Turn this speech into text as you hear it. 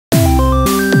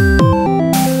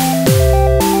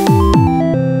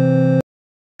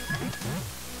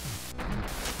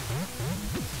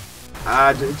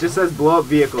It just says blow up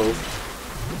vehicles.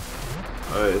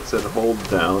 It said hold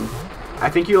down. I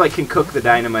think you like can cook the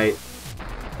dynamite.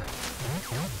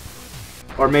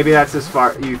 Or maybe that's as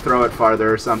far you throw it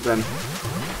farther or something.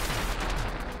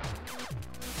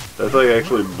 That's like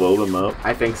actually blow them up.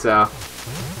 I think so.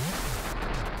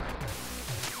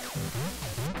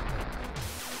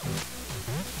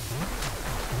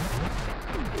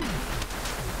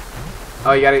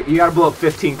 Oh, you gotta blow up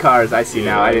 15 cars. I see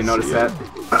now. I didn't notice that.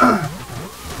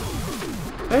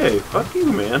 Hey, fuck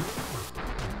you, man.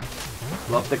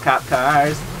 Blow up the cop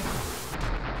cars.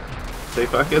 They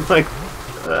fucking like.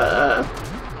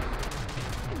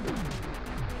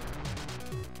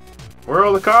 Where are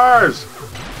all the cars?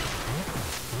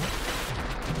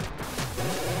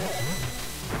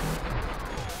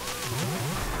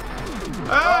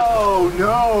 Oh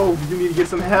no! You need to get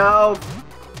some help.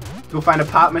 Go find a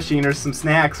pop machine or some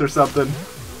snacks or something.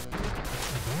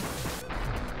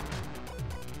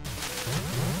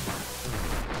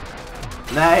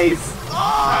 Nice.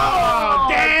 Oh,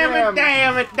 damn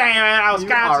it! I was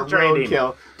concentrating.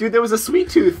 Roadkill. Dude, there was a Sweet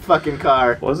Tooth fucking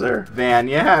car. Was there? Van,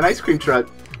 yeah, an ice cream truck.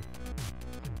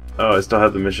 Oh, I still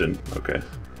have the mission. Okay.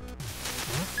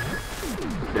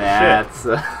 That's...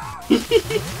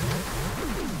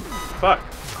 Fuck.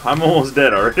 I'm almost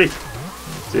dead already.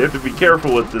 So you have to be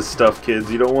careful with this stuff,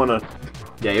 kids. You don't want to...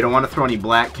 Yeah, you don't want to throw any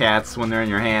black cats when they're in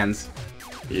your hands.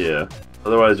 Yeah.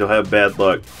 Otherwise, you'll have bad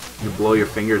luck. You blow your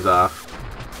fingers off.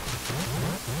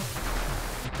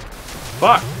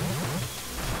 Fuck!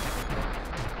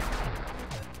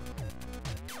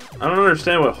 I don't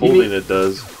understand what holding it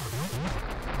does.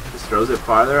 Just throws it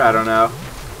farther? I don't know.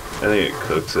 I think it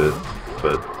cooks it,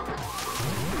 but...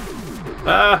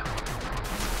 Ah!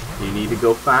 You need to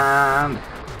go find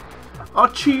a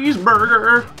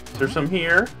cheeseburger. Is there some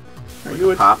here? Are you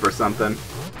a pop or something?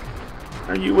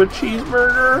 Are you a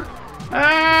cheeseburger?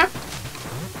 Ah!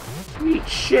 Eat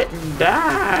shit and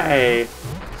die.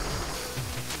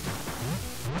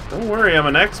 Don't worry, I'm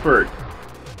an expert.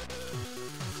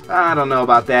 I don't know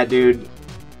about that, dude.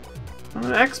 I'm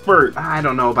an expert. I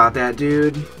don't know about that,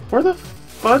 dude. Where the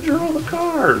fudge are all the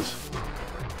cars?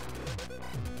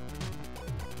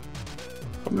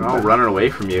 They're all running away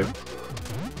from you.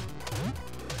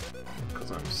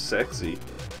 Because I'm sexy.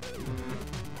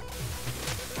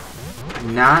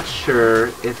 Not sure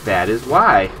if that is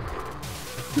why.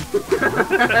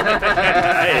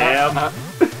 I am.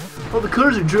 Oh, the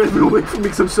cars are driving away from me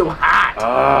because I'm so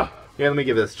hot. Here, let me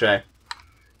give this a try.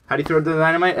 How do you throw the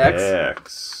dynamite? X?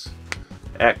 X.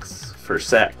 X for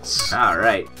sex.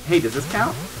 Alright. Hey, does this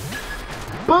count?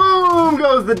 Boom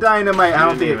goes the dynamite. I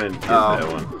don't think even hit that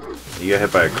one. You got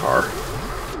hit by a car.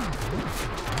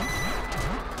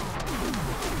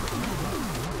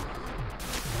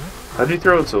 How'd you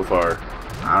throw it so far?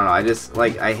 I don't know. I just,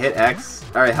 like, I hit X,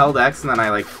 or I held X, and then I,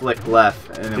 like, flicked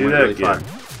left, and it went really far.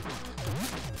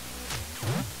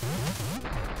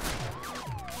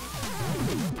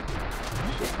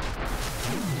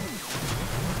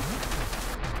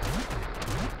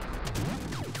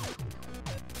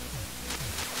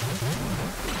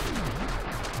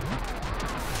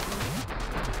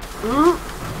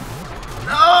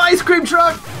 Oh, ice cream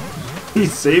truck!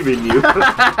 He's saving you.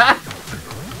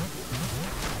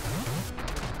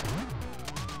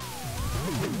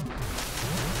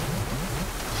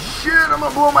 Shit, I'm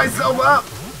gonna blow myself up!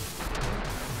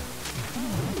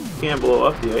 You can't blow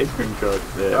up the ice cream truck.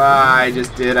 Yeah. I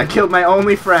just did. I killed my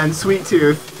only friend, Sweet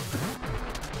Tooth.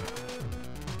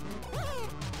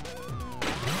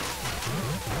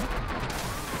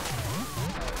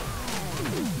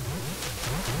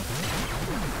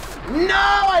 No,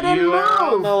 I didn't You were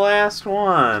on move! the last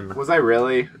one. Was I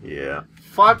really? Yeah.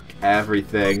 Fuck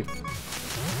everything.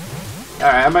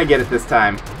 Alright, I might get it this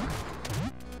time.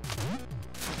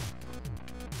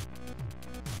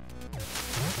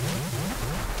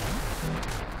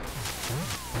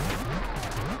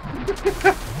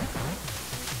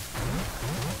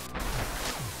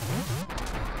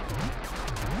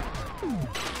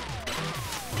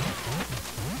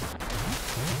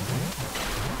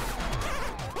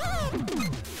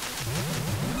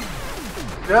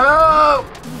 No!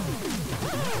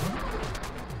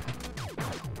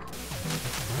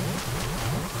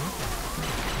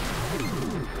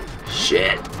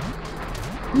 Shit.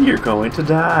 You're going to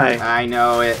die. I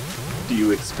know it. Do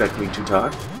you expect me to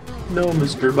talk? No,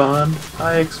 Mr. Bond.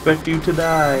 I expect you to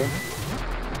die.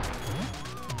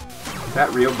 Is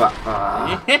that real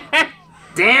Bond?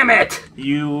 Damn it!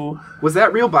 You... Was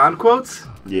that real Bond quotes?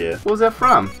 Yeah. What was that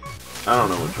from? I don't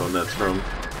know which one that's from.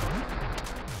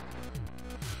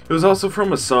 It was also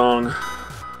from a song.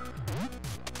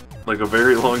 Like a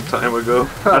very long time ago?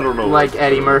 I don't know. Like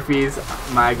Eddie Murphy's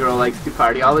My Girl Likes to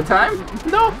Party All the Time?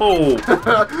 No!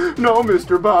 No,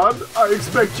 Mr. Bob, I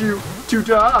expect you to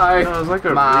die. No, it was like a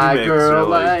My remix, girl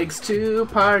really. likes to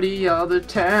party all the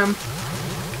time.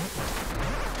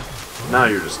 Now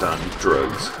you're just on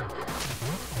drugs.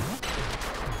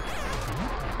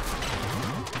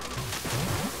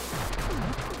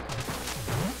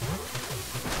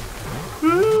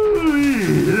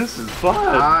 Ooh, this is fun.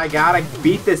 I gotta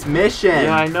beat this mission.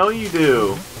 Yeah, I know you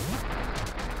do.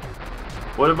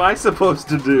 What am I supposed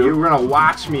to do? You're gonna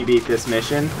watch me beat this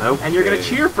mission, and you're gonna Okay.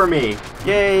 cheer for me.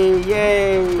 Yay,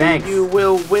 yay. Thanks. You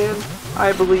will win.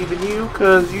 I believe in you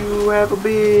because you have a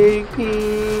big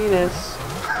penis.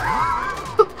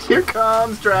 Here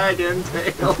comes Dragon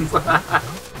Tails. Is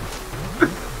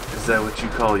that what you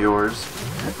call yours?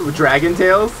 Dragon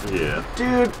Tails? Yeah.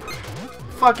 Dude,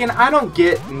 fucking, I don't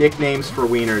get nicknames for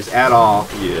wieners at all.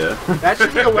 Yeah. That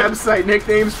should be a website,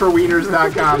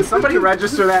 nicknamesforwieners.com. Somebody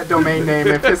register that domain name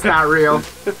if it's not real.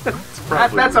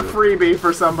 That's a freebie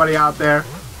for somebody out there.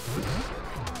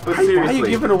 But seriously. Why are you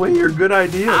giving away your good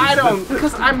ideas? I don't,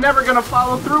 because I'm never going to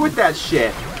follow through with that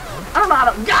shit. I don't know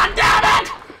how to, God damn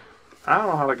it! I don't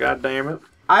know how to goddamn it.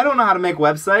 I don't know how to make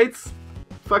websites.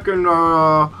 Fucking,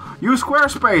 use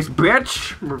Squarespace,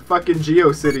 bitch! Or fucking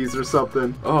GeoCities or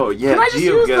something. Oh, yeah, Can I just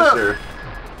use GeoGuessr.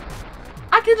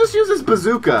 I can just use this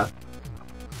bazooka.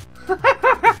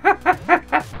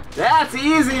 That's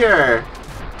easier!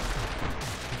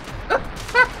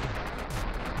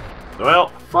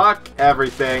 Well, Fuck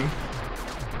everything.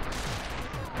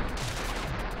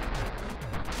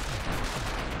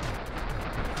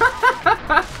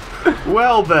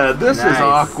 well then, this Nice. is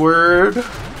awkward.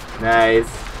 Nice.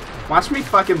 Watch me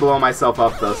fucking blow myself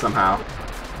up though somehow.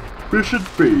 Mission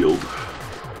failed.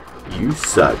 You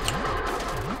suck.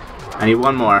 I need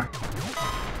one more.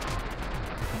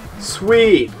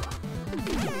 Sweet.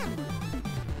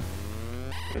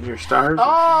 And your stars?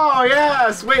 Oh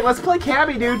yes. Wait, let's play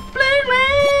cabbie, dude. Bling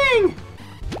bling.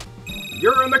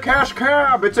 You're in the Cash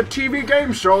Cab. It's a TV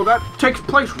game show that takes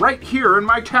place right here in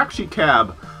my taxi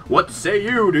cab. What say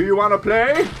you? Do you want to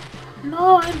play?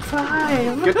 No, I'm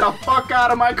fine. Get the fuck out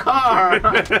of my car.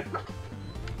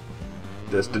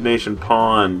 Destination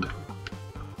Pond.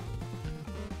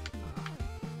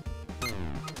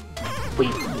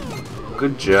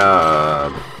 Good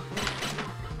job.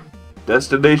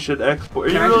 Destination Export. Are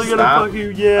you Can I really just gonna stop? fuck you?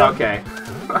 Yeah. Okay.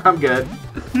 I'm good.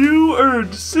 You earned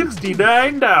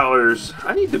 $69.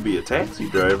 I need to be a taxi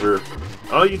driver.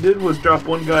 All you did was drop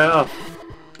one guy off.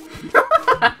 You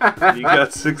got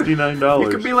 $69. You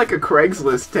could be like a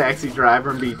Craigslist taxi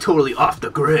driver and be totally off the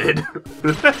grid.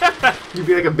 You'd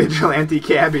be like a vigilante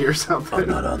cabbie or something. I'm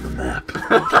not on the map.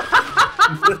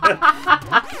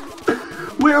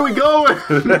 Where are we going?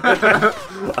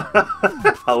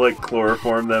 I'll like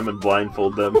chloroform them and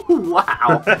blindfold them.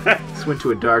 Wow. Just went to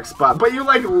a dark spot. But you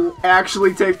like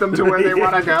actually take them to where they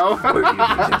want to go? Where do you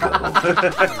need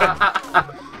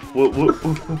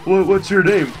to go? What's your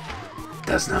name?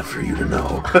 That's not for you to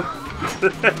know.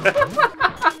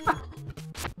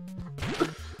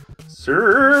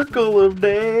 Circle of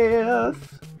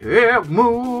Death. It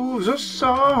moves us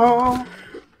all.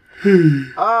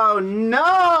 Oh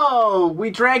no! We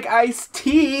drank iced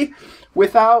tea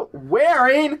without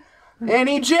wearing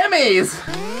any jimmies!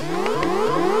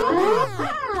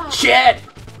 Shit!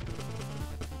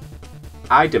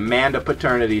 I demand a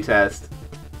paternity test.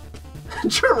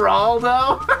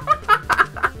 Geraldo?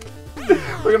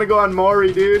 We're gonna go on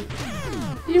Maury, dude.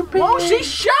 Whoa, she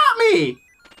shot me!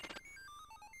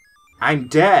 I'm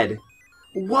dead.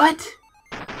 What?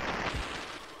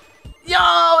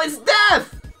 Yo, it's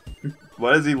Death!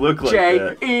 Why does he look like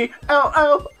that?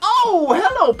 J-E-L-L. Oh,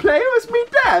 hello, player. It's me,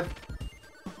 Death.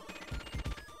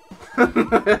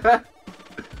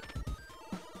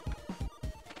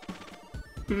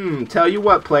 Tell you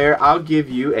what, player. I'll give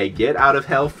you a get out of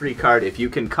hell free card if you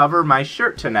can cover my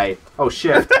shirt tonight. Oh,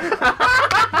 shit. What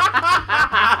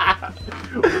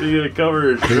are you gonna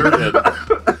cover his shirt in?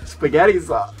 Spaghetti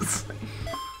sauce.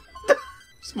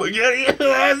 Spaghetti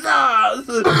sauce!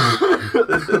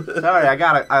 Sorry, I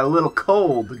got a little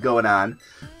cold going on.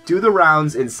 Do the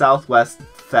rounds in Southwest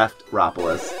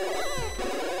Theftropolis.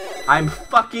 I'm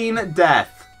fucking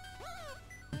Death.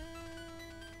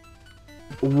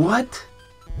 What?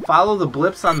 Follow the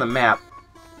blips on the map.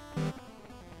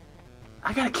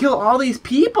 I gotta kill all these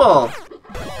people!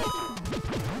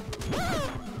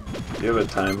 You have a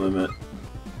time limit.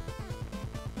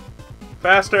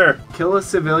 Faster! Kill a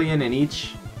civilian in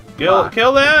each...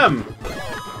 Kill them!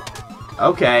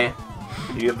 Okay.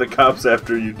 You get the cops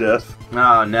after you, Death.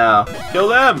 Oh, no. Kill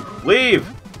them! Leave!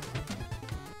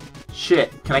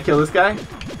 shit. Can I kill this guy?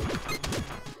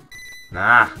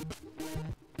 Nah.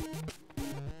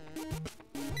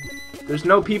 There's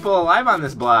no people alive on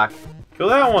this block. Kill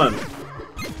that one.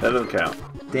 That doesn't count.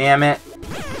 Damn it.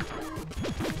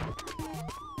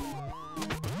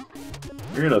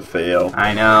 You're gonna fail.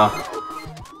 I know.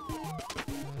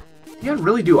 You gotta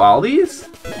really do all these?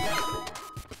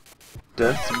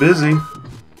 Death's busy.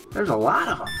 There's a lot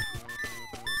of them.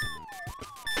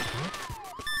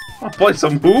 I'll play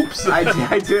some hoops.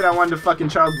 I did. I wanted to fucking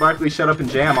Charles Barkley shut up and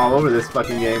jam all over this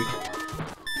fucking game.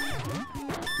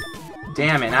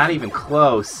 Damn it, not even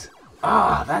close.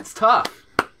 Ah, that's tough.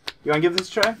 You wanna give this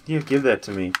a try? Yeah, give that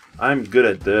to me. I'm good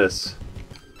at this.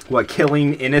 What,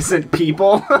 killing innocent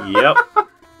people? Yep.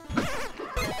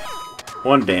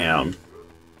 One down.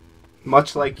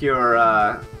 Much like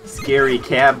your scary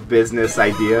cab business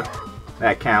idea.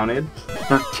 That counted.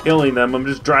 I'm not killing them, I'm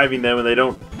just driving them and they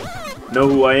don't know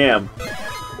who I am.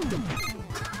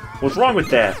 What's wrong with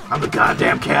that? I'm the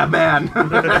goddamn cab man.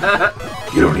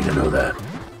 You don't need to know that.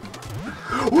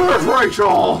 Where's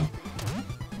Rachel?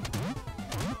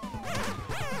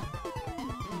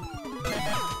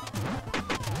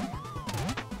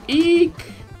 Eek!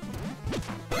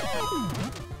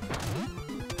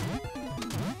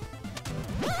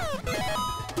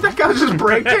 That guy was just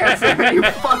breakdancing and you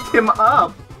fucked him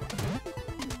up.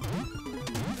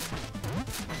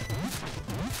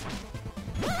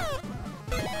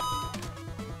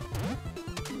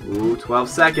 Ooh, 12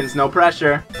 seconds, no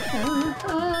pressure.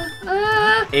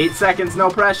 8 seconds, no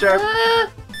pressure.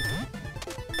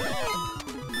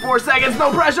 4 seconds,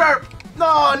 no pressure.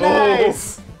 Oh,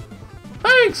 nice.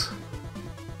 Thanks!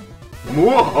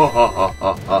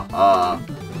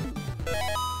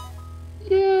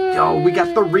 Yo, we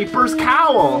got the Reaper's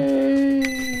cowl.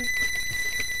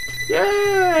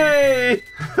 Yay!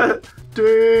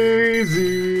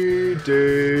 Daisy,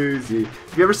 Daisy.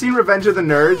 Have you ever seen Revenge of the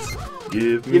Nerds?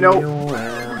 Give me You know, your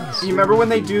answer. You remember when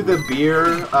they do the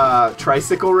beer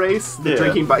tricycle race? The Yeah.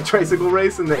 drinking bike tricycle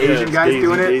race and the Yeah, Asian it's guys Daisy,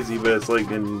 doing it? Daisy, but it's like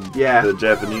in Yeah. the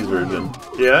Japanese version.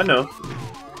 Yeah, I know.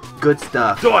 Good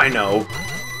stuff. Do I know?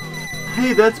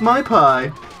 Hey, that's my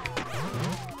pie.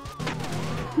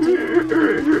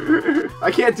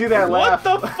 I can't do that laugh.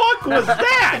 What the fuck was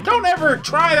that? Don't ever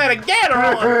try that again,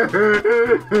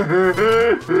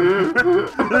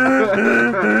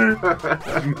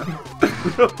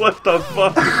 What the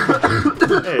fuck?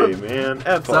 Hey, man.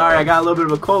 F Sorry, off. I got a little bit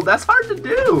of a cold. That's hard to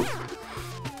do.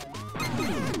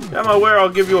 I'm aware I'll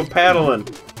give you a paddling.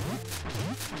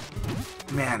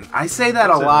 Man, I say that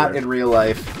What's a in lot there? in real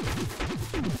life.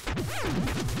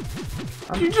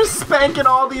 You just spanking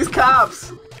all these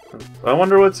cops. I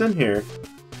wonder what's in here.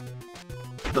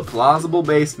 The plausible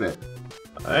basement.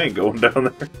 I ain't going down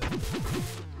there.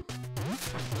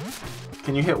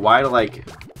 Can you hit Y to, like,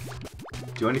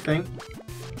 do anything?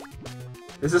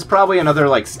 This is probably another,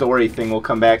 like, story thing we'll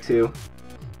come back to.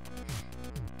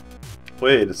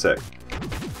 Wait a sec.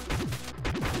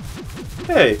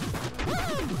 Hey.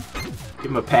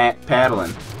 Give him a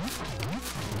paddling.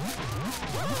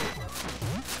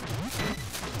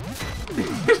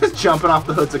 You're just jumping off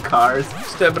the hoods of cars.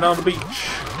 Stepping on the beach.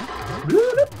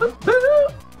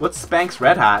 What's Spanx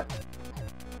Red Hot?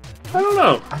 I don't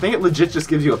know. I think it legit just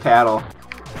gives you a paddle.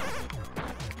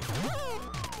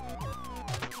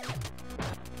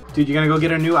 Dude, you gonna go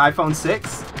get a new iPhone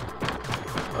 6?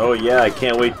 Oh yeah, I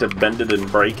can't wait to bend it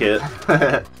and break it.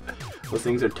 Those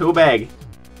things are too big.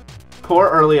 Poor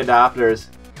early adopters.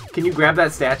 Can you grab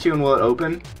that statue and will it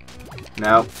open?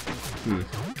 No.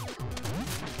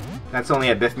 That's only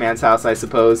at Biff Man's house, I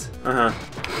suppose. Uh-huh.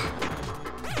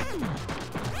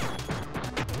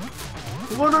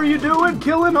 What are you doing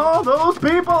killing all those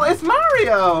people? It's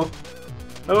Mario!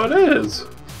 Oh, it is.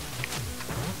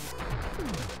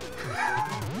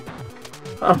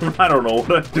 I don't know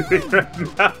what I'm doing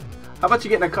right now. How about you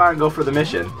get in a car and go for the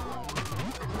mission?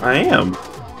 I am.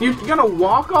 You're gonna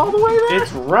walk all the way there?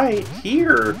 It's right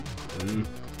here.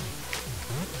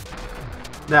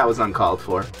 That was uncalled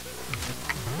for.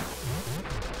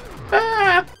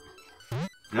 Ah.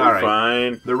 Alright.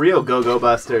 Fine. The real Go-Go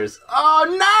Busters. Oh,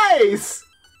 nice!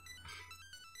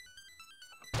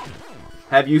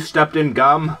 Have you stepped in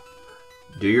gum?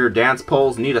 Do your dance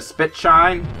poles need a spit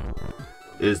shine?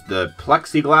 Is the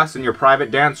plexiglass in your private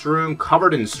dance room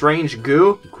covered in strange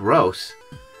goo? Gross.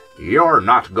 You're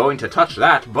not going to touch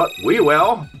that, but we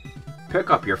will. Pick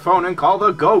up your phone and call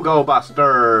the Go-Go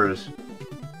Busters.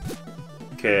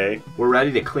 Okay. We're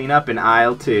ready to clean up in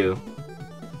aisle 2.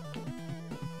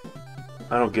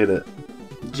 I don't get it.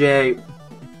 Jay.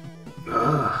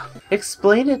 Ugh.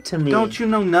 Explain it to me. Don't you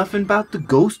know nothing about the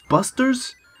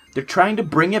Ghostbusters? They're trying to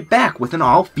bring it back with an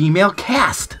all-female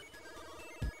cast.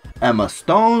 Emma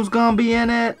Stone's gonna be in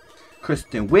it.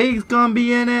 Kristen Wiig's gonna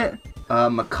be in it.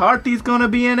 McCarthy's gonna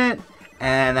be in it.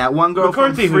 And that one girl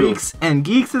McCarthy from Freaks and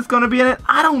Geeks is gonna be in it.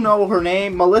 I don't know her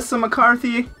name. Melissa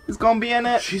McCarthy is gonna be in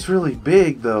it. She's really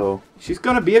big, though. She's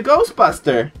gonna be a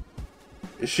Ghostbuster.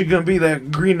 Is she gonna be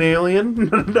that green alien?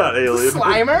 Not alien.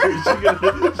 Slimer?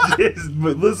 Is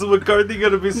Melissa McCarthy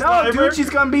gonna be Slimer? No, dude,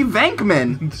 she's gonna be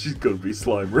Venkman. She's gonna be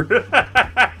Slimer.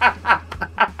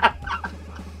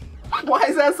 Why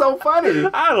is that so funny?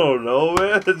 I don't know,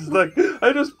 man. It's like,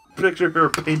 I just picture her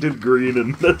painted green,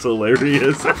 and that's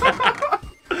hilarious.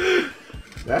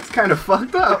 That's kind of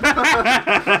fucked up.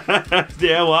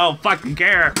 Yeah, well, I don't fucking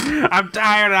care. I'm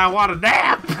tired and I want a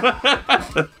nap.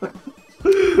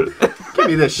 Give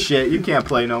me this shit. You can't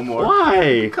play no more.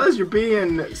 Why? Because you're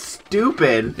being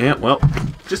stupid. Yeah, well.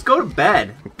 Just go to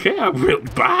bed. Okay, I will.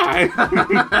 Bye.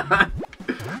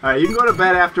 Alright, you can go to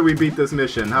bed after we beat this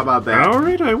mission. How about that?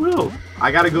 Alright, I will.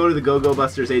 I gotta go to the Go-Go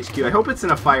Busters HQ. I hope it's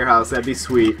in a firehouse. That'd be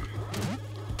sweet.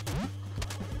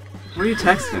 What are you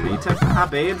texting? Are you texting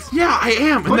hot babes? Yeah, I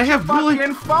am. Put And they your have really...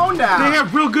 fucking phone down! They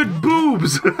have real good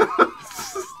boobs.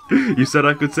 You said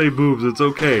I could say boobs. It's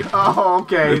okay. Oh,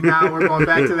 okay. Now we're going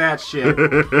back to that shit. Ay,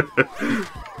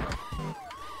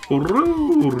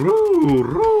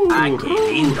 qué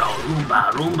lindo.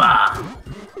 Rumba,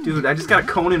 rumba. Dude, I just got a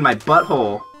cone in my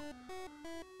butthole.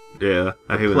 Yeah,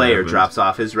 I hate when that Player happens. drops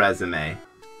off his resume.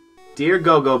 Dear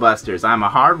Go-Go Busters, I'm a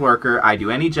hard worker. I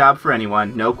do any job for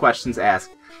anyone. No questions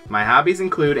asked. My hobbies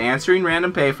include answering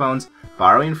random payphones,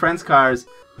 borrowing friends' cars,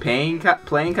 playing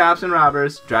cops and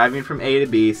robbers, driving from A to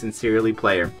B, sincerely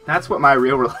Player. That's what my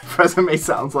real life resume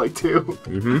sounds like, too.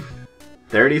 Mm-hmm.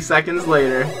 30 seconds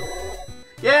later.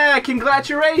 Yeah,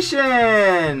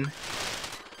 congratulations!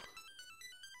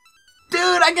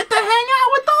 Dude, I get to hang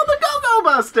out with all the Go-Go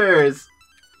Busters!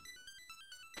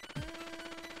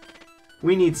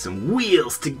 We need some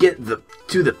wheels to get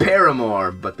to the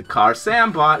Paramore, but the car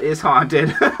Sam bought is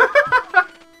haunted.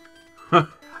 I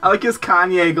like his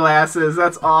Kanye glasses.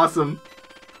 That's awesome.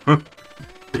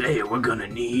 Player, we're gonna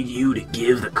need you to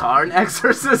give the car an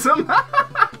exorcism.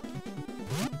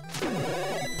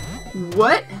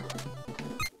 What?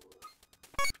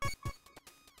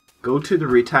 Go to the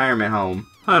retirement home.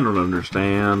 I don't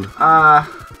understand.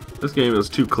 This game is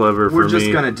too clever for me. We're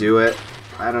just gonna do it.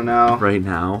 I don't know. Right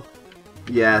now.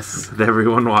 Yes. With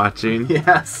everyone watching.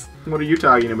 Yes. What are you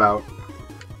talking about?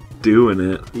 Doing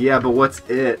it. Yeah, but what's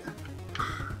it?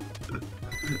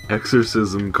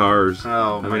 Exorcism cars.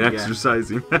 Oh, my God.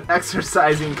 Exercising.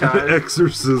 Exercising cars.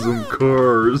 Exorcism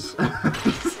cars.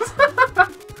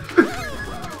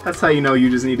 That's how you know you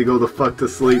just need to go the fuck to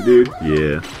sleep, dude.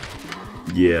 Yeah.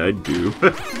 Yeah, I do.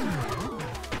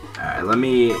 Alright, let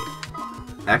me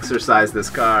exercise this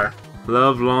car.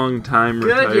 Love long time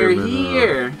retirement. Good, you're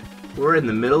here. We're in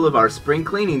the middle of our spring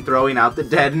cleaning, throwing out the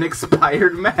dead and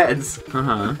expired meds.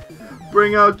 Uh-huh.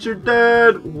 Bring out your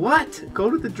dead. What? Go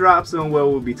to the drop zone where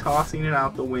we'll be tossing it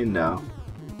out the window.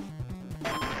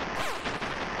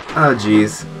 Oh,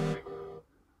 jeez.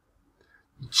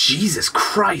 Jesus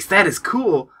Christ, that is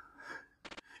cool.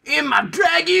 In my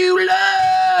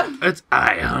Dragula! That's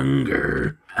I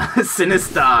Hunger.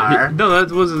 Sinistar. No,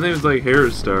 that was his name. Was like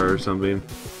Star or something.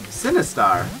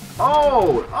 Sinistar.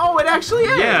 Oh, it actually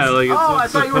is. Yeah, like it's I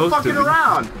thought you were supposed to fucking be.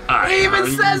 around. It even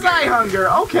says I hunger.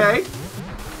 Okay.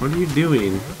 What are you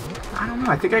doing? I don't know.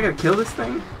 I think I gotta kill this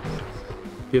thing.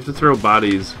 You have to throw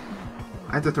bodies.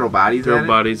 I have to throw bodies at Throw it?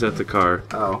 bodies at the car.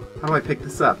 Oh, how do I pick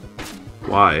this up?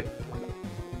 Why?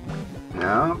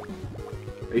 No?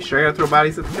 Are you sure I gotta throw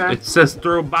bodies at the car? It says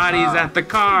throw bodies at the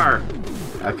car.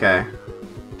 Okay.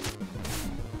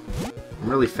 I'm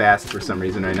really fast for some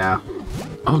reason right now.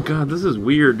 Oh god, this is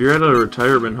weird. You're at a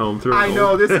retirement home. I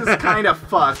know, this is kind of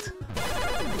fucked.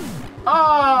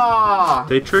 Oh!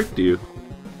 They tricked you.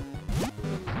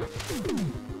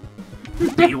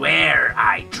 Beware,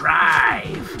 I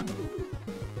drive.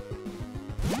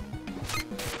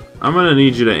 I'm gonna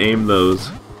need you to aim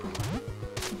those.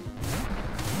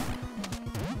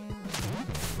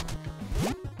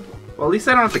 Well, at least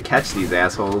I don't have to catch these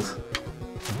assholes.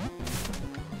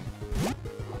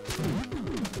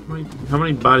 How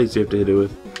many bodies do you have to hit it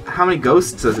with? How many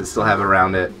ghosts does it still have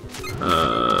around it?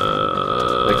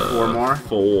 Like 4 more?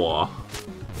 4.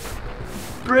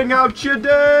 Bring out your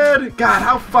dead! God,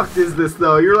 how fucked is this,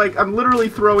 though? You're like, I'm literally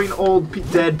throwing old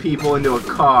dead people into a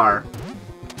car.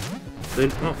 They're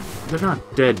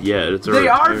not dead yet. They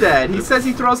are dead! He says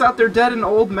he throws out their dead and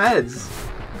old meds.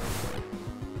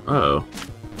 Oh.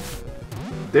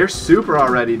 They're super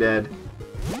already dead.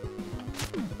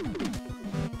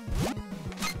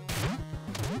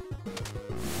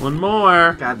 One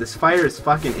more. God, this fire is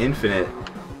fucking infinite.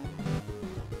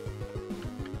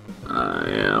 I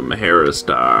am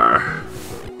Harristar.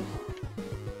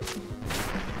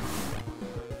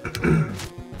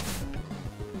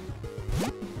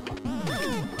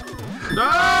 No!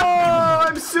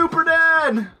 I'm super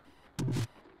dead!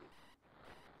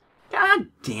 God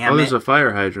damn Oh, it. there's a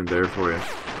fire hydrant there for you.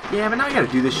 Yeah, but now I gotta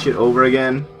do this shit over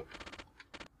again.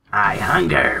 I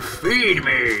hunger, feed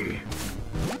me!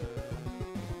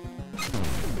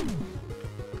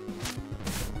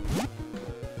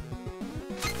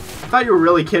 I thought you were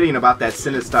really kidding about that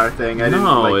Sinistar thing. I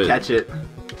didn't catch it.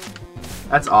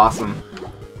 That's awesome.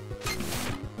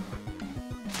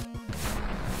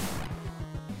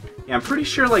 Yeah, I'm pretty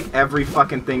sure like every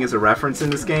fucking thing is a reference in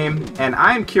this game, and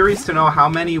I'm curious to know how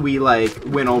many we like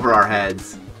went over our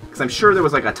heads. Because I'm sure there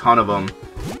was like a ton of them.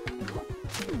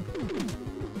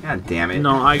 God damn it.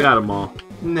 No, I got them all.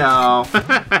 No.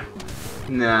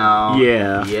 No.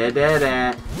 Yeah. You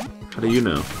didn't. How do you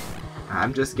know?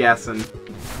 I'm just guessing.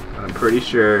 But I'm pretty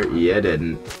sure you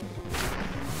didn't.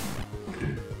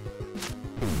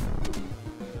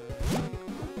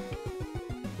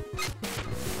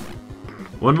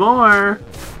 One more.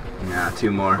 Nah,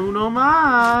 two more. Uno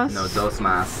más. No, dos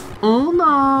más.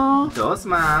 Uno. Dos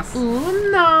más.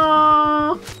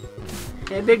 Uno.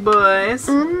 Hey, big boys.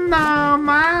 Uno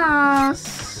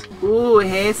más. Ooh,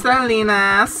 hey,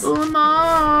 Salinas.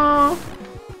 Uno.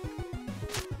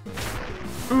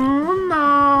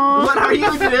 Uno. What are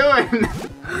you doing?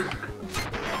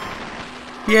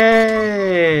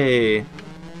 Yay!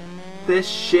 This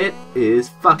shit is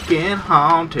fucking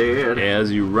haunted.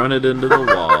 As you run it into the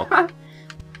wall.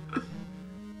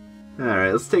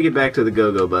 Alright, let's take it back to the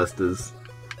Go-Go Busters.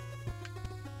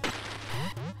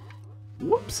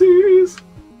 Whoopsies!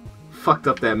 Fucked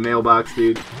up that mailbox,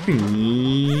 dude.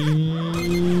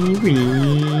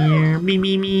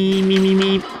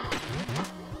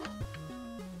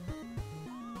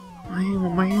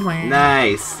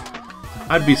 Nice!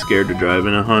 I'd be scared to drive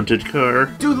in a haunted car.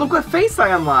 Dude, look what face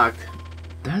I unlocked!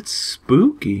 That's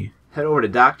spooky. Head over to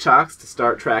Doc Chalks to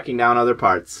start tracking down other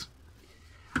parts.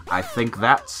 I think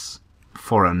that's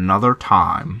for another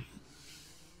time.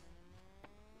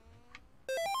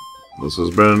 This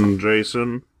has been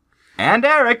Jason. And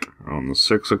Eric! On the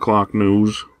 6 o'clock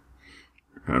news.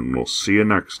 And we'll see you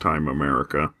next time,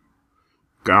 America.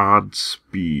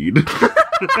 Godspeed.